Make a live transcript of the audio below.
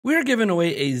We're giving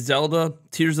away a Zelda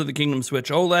Tears of the Kingdom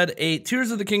Switch OLED, a Tears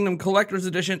of the Kingdom Collector's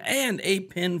Edition, and a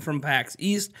pin from PAX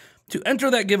East. To enter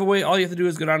that giveaway, all you have to do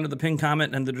is go down to the pinned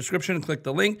comment in the description and click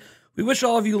the link. We wish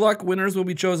all of you luck. Winners will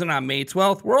be chosen on May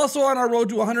 12th. We're also on our road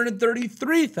to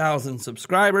 133,000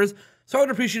 subscribers, so I would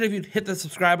appreciate it if you'd hit the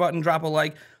subscribe button, drop a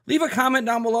like, leave a comment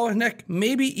down below, and heck,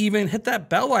 maybe even hit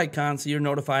that bell icon so you're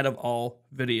notified of all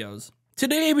videos.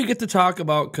 Today we get to talk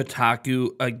about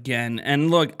Kotaku again,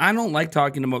 and look, I don't like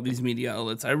talking about these media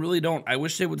outlets, I really don't. I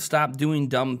wish they would stop doing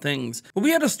dumb things. But we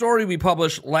had a story we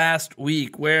published last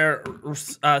week where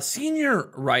senior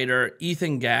writer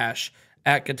Ethan Gash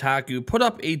at Kotaku put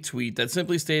up a tweet that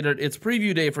simply stated, "It's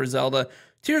preview day for Zelda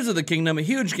Tears of the Kingdom, a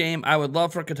huge game I would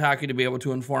love for Kotaku to be able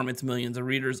to inform its millions of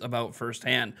readers about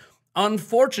firsthand."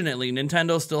 Unfortunately,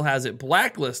 Nintendo still has it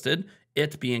blacklisted,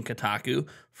 it being Kotaku,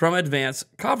 from advance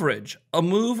coverage. A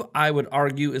move I would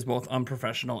argue is both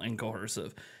unprofessional and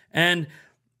coercive. And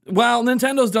while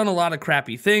Nintendo's done a lot of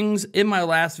crappy things, in my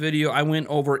last video I went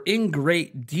over in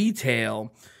great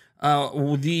detail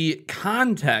the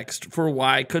context for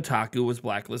why Kotaku was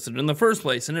blacklisted in the first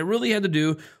place. And it really had to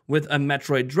do with a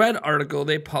Metroid Dread article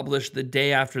they published the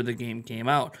day after the game came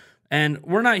out. And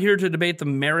we're not here to debate the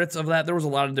merits of that. There was a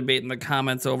lot of debate in the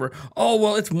comments over, oh,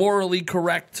 well, it's morally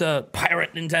correct to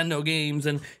pirate Nintendo games.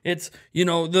 And it's, you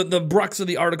know, the brux of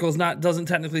the article doesn't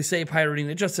technically say pirating.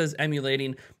 It just says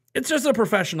emulating. It's just a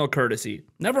professional courtesy.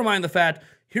 Never mind the fact,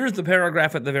 here's the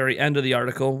paragraph at the very end of the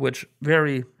article, which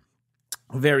very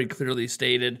clearly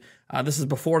stated, this is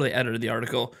before they edited the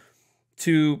article,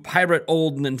 to pirate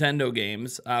old Nintendo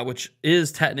games, which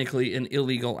is technically an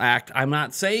illegal act. I'm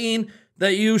not saying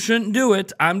that you shouldn't do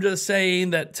it. I'm just saying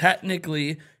that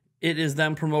technically it is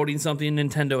them promoting something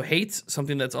Nintendo hates,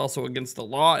 something that's also against the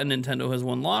law, and Nintendo has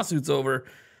won lawsuits over,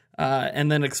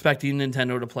 and then expecting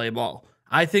Nintendo to play ball.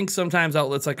 I think sometimes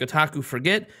outlets like Kotaku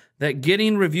forget that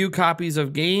getting review copies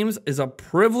of games is a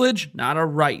privilege, not a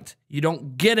right. You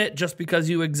don't get it just because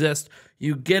you exist.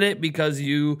 You get it because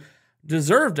you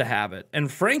deserve to have it.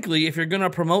 And frankly, if you're going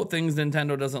to promote things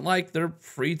Nintendo doesn't like, they're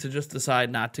free to just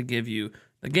decide not to give you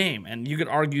the game. And you could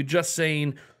argue just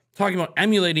talking about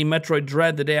emulating Metroid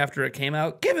Dread the day after it came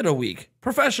out, give it a week.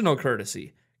 Professional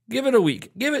courtesy. Give it a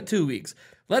week. Give it 2 weeks.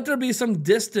 Let there be some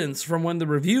distance from when the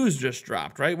reviews just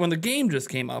dropped, right? When the game just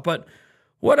came out. But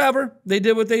whatever, they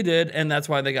did what they did, and that's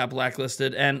why they got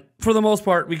blacklisted. And for the most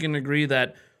part, we can agree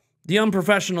that the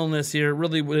unprofessionalness here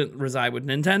really wouldn't reside with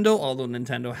Nintendo, although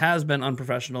Nintendo has been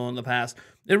unprofessional in the past.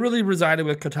 It really resided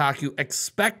with Kotaku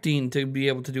expecting to be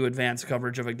able to do advanced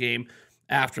coverage of a game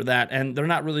after that, and they're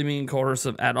not really being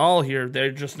coercive at all here.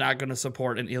 They're just not going to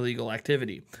support an illegal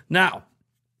activity. Now,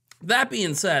 that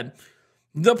being said,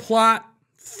 the plot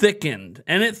thickened,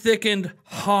 and it thickened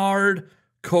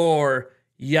hardcore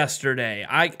yesterday.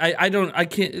 I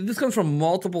can't, this comes from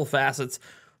multiple facets.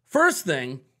 First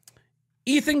thing,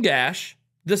 Ethan Gash,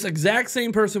 this exact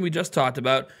same person we just talked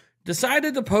about,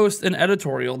 decided to post an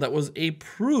editorial that was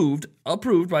approved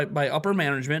by upper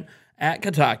management at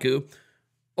Kotaku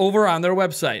over on their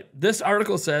website. This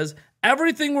article says,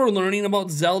 everything we're learning about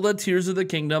Zelda Tears of the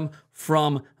Kingdom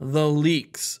from the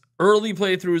leaks. Early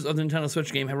playthroughs of the Nintendo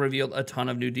Switch game have revealed a ton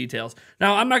of new details.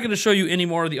 Now, I'm not going to show you any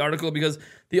more of the article because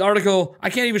the article, I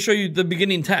can't even show you the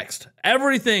beginning text.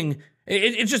 Everything,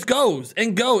 it just goes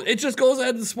and goes. It just goes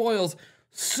ahead and spoils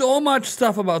so much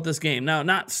stuff about this game. Now,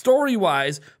 not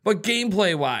story-wise, but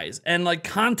gameplay-wise and like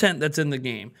content that's in the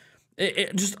game.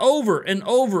 It just over and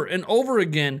over and over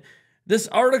again, this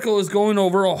article is going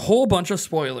over a whole bunch of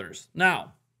spoilers.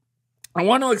 Now, I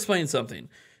want to explain something.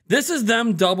 This is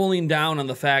them doubling down on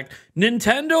the fact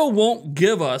Nintendo won't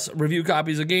give us review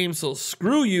copies of games, so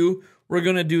screw you, we're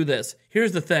going to do this.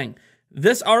 Here's the thing.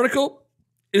 This article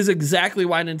is exactly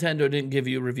why Nintendo didn't give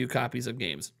you review copies of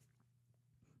games.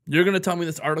 You're going to tell me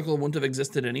this article wouldn't have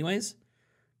existed anyways?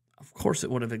 Of course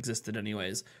it would have existed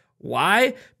anyways.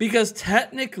 Why? Because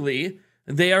technically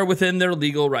they are within their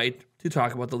legal right to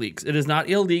talk about the leaks. It is not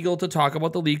illegal to talk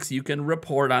about the leaks. You can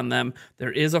report on them.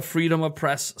 There is a freedom of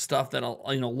press stuff that,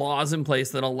 laws in place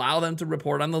that allow them to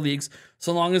report on the leaks,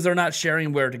 so long as they're not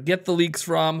sharing where to get the leaks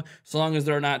from, so long as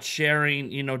they're not sharing,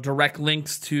 direct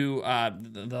links to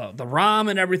the ROM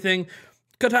and everything.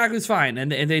 Kotaku's fine,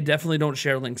 and they definitely don't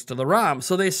share links to the ROM,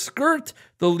 so they skirt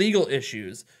the legal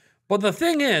issues. But the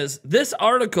thing is, this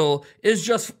article is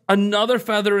just another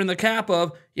feather in the cap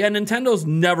of, yeah, Nintendo's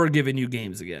never giving you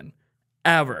games again.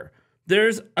 Ever.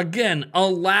 There's, again, a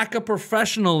lack of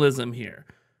professionalism here.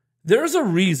 There's a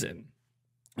reason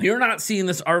you're not seeing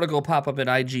this article pop up at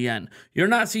IGN. You're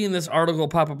not seeing this article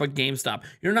pop up at GameStop.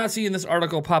 You're not seeing this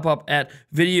article pop up at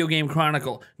Video Game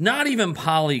Chronicle. Not even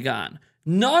Polygon.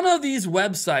 None of these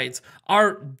websites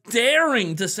are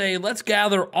daring to say, let's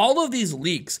gather all of these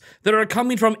leaks that are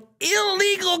coming from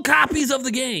illegal copies of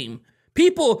the game.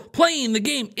 People playing the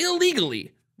game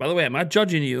illegally. By the way, I'm not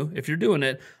judging you if you're doing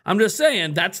it. I'm just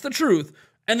saying that's the truth.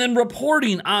 And then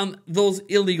reporting on those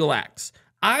illegal acts.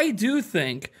 I do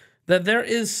think that there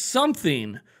is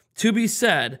something to be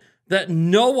said that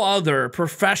no other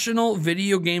professional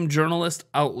video game journalist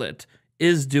outlet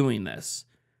is doing this.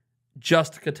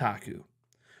 Just Kotaku.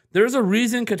 There's a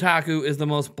reason Kotaku is the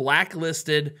most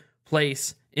blacklisted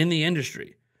place in the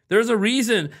industry. There's a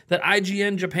reason that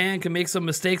IGN Japan can make some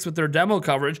mistakes with their demo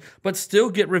coverage, but still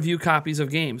get review copies of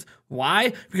games.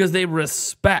 Why? Because they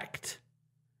respect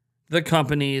the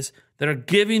companies that are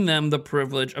giving them the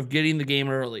privilege of getting the game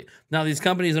early. Now, these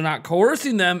companies are not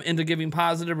coercing them into giving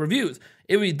positive reviews.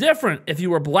 It would be different if you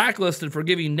were blacklisted for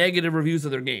giving negative reviews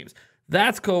of their games.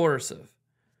 That's coercive.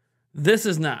 This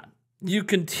is not. You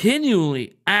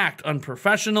continually act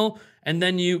unprofessional, and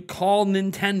then you call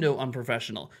Nintendo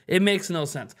unprofessional. It makes no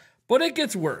sense. But it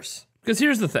gets worse. Because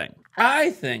here's the thing.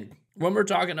 I think when we're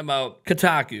talking about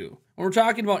Kotaku, when we're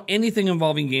talking about anything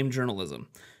involving game journalism,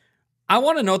 I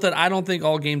want to note that I don't think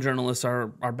all game journalists are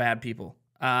bad people.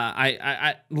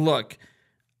 Look,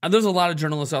 there's a lot of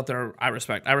journalists out there I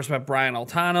respect. I respect Brian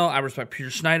Altano. I respect Peter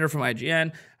Schneider from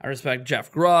IGN. I respect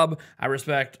Jeff Grubb. I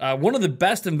respect one of the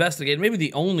best investigative, maybe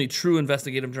the only true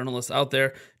investigative journalist out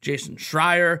there, Jason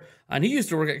Schreier. And he used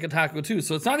to work at Kotaku too.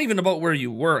 So it's not even about where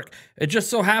you work. It just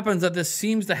so happens that this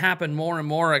seems to happen more and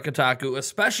more at Kotaku,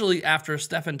 especially after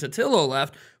Stefan Totillo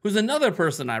left, who's another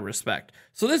person I respect.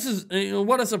 So this is,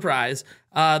 what a surprise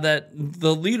that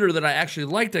the leader that I actually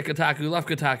liked at Kotaku left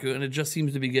Kotaku, and it just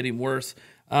seems to be getting worse.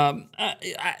 I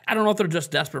don't know if they're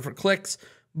just desperate for clicks,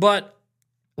 but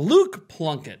Luke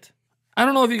Plunkett. I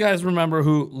don't know if you guys remember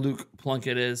who Luke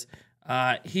Plunkett is.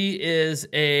 He is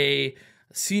a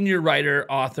senior writer,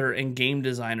 author, and game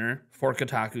designer for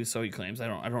Kotaku, so he claims. I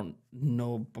don't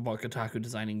know about Kotaku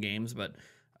designing games, but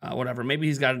whatever. Maybe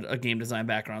he's got a game design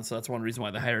background, so that's one reason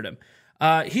why they hired him.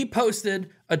 He posted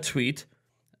a tweet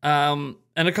and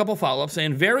a couple follow-ups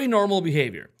saying, very normal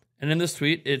behavior. And in this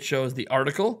tweet, it shows the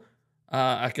article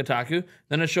at Kotaku.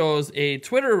 Then it shows a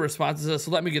Twitter response that says,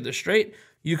 so let me get this straight.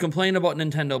 You complain about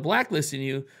Nintendo blacklisting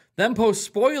you, then post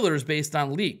spoilers based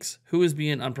on leaks. Who is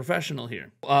being unprofessional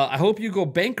here? I hope you go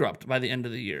bankrupt by the end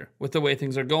of the year. With the way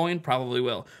things are going, probably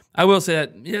will. I will say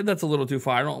that, yeah, that's a little too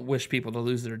far. I don't wish people to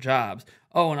lose their jobs.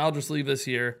 Oh, and I'll just leave this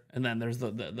year. And then there's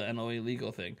the NOA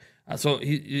legal thing. So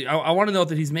I want to note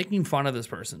that he's making fun of this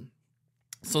person.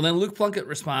 So then Luke Plunkett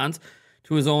responds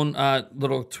to his own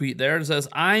little tweet there. It says,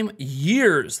 I'm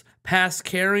years past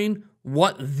caring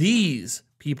what these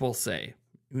people say.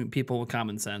 I mean, people with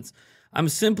common sense. I'm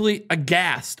simply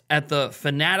aghast at the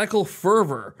fanatical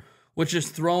fervor which is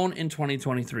thrown in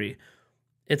 2023.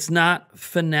 It's not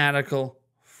fanatical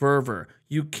fervor.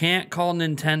 You can't call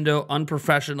Nintendo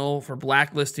unprofessional for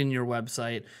blacklisting your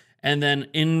website and then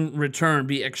in return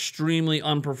be extremely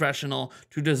unprofessional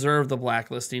to deserve the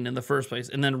blacklisting in the first place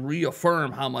and then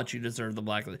reaffirm how much you deserve the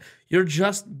blacklist. You're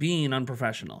just being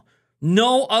unprofessional.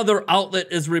 No other outlet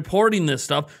is reporting this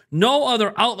stuff. No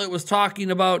other outlet was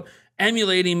talking about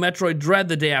emulating Metroid Dread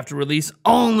the day after release.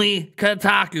 Only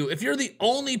Kotaku. If you're the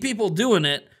only people doing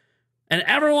it and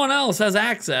everyone else has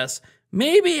access,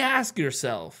 maybe ask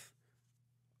yourself,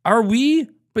 are we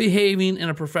behaving in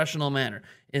a professional manner?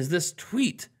 Is this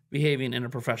tweet behaving in a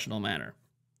professional manner?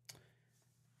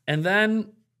 And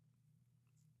then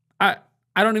I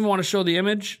don't even want to show the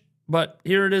image, but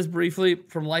here it is briefly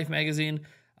from Life magazine.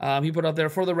 He put out there,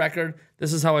 for the record,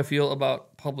 this is how I feel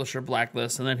about publisher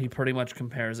blacklists. And then he pretty much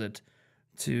compares it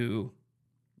to,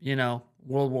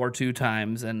 World War II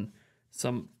times and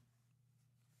some...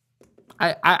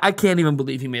 I can't even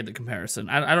believe he made the comparison.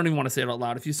 I don't even want to say it out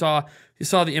loud. If you saw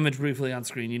the image briefly on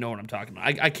screen, you know what I'm talking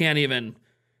about. I can't even...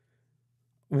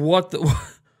 What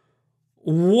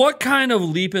kind of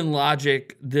leap in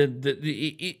logic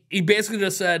he basically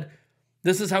just said,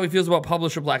 this is how he feels about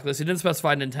publisher blacklist. He didn't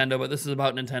specify Nintendo, but this is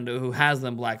about Nintendo who has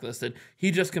them blacklisted.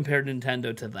 He just compared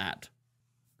Nintendo to that.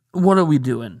 What are we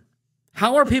doing?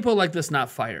 How are people like this not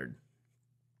fired?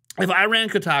 If I ran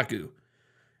Kotaku,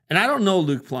 and I don't know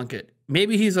Luke Plunkett,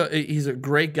 maybe he's a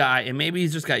great guy, and maybe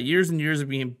he's just got years and years of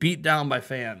being beat down by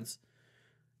fans.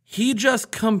 He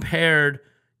just compared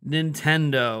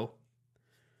Nintendo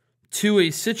to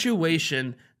a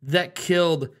situation that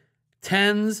killed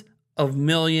tens of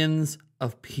millions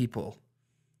of people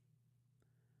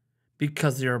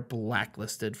because they're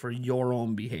blacklisted for your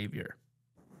own behavior.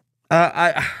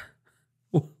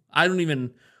 I don't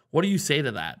even... What do you say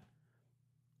to that?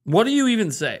 What do you even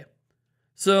say?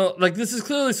 So, like, this is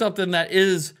clearly something that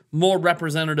is more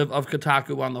representative of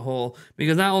Kotaku on the whole,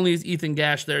 because not only is Ethan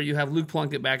Gash there, you have Luke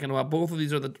Plunkett backing him up. Both of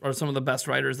these are some of the best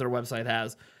writers their website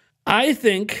has. I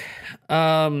think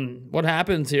what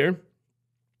happens here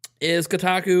is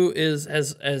Kotaku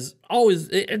has always,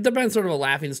 it's been sort of a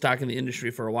laughing stock in the industry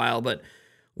for a while, but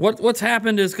what's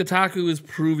happened is Kotaku is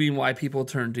proving why people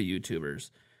turn to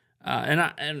YouTubers.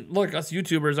 And look, us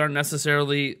YouTubers aren't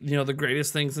necessarily, the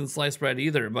greatest things in sliced bread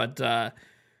either, but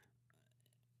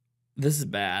this is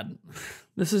bad.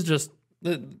 This is just,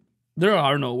 there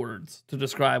are no words to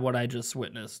describe what I just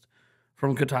witnessed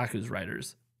from Kotaku's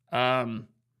writers.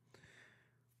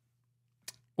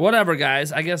 Whatever,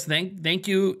 guys. I guess thank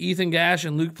you, Ethan Gash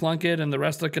and Luke Plunkett and the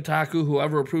rest of Kotaku,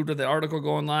 whoever approved of the article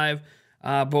going live,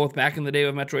 both back in the day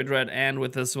with Metroid Dread and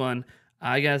with this one.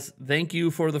 I guess thank you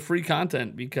for the free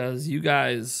content, because you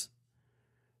guys,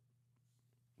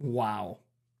 wow.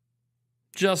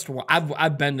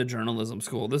 I've been to journalism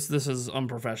school. This is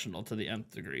unprofessional to the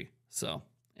nth degree. So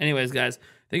anyways, guys,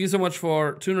 thank you so much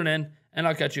for tuning in, and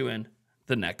I'll catch you in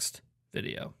the next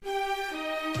video.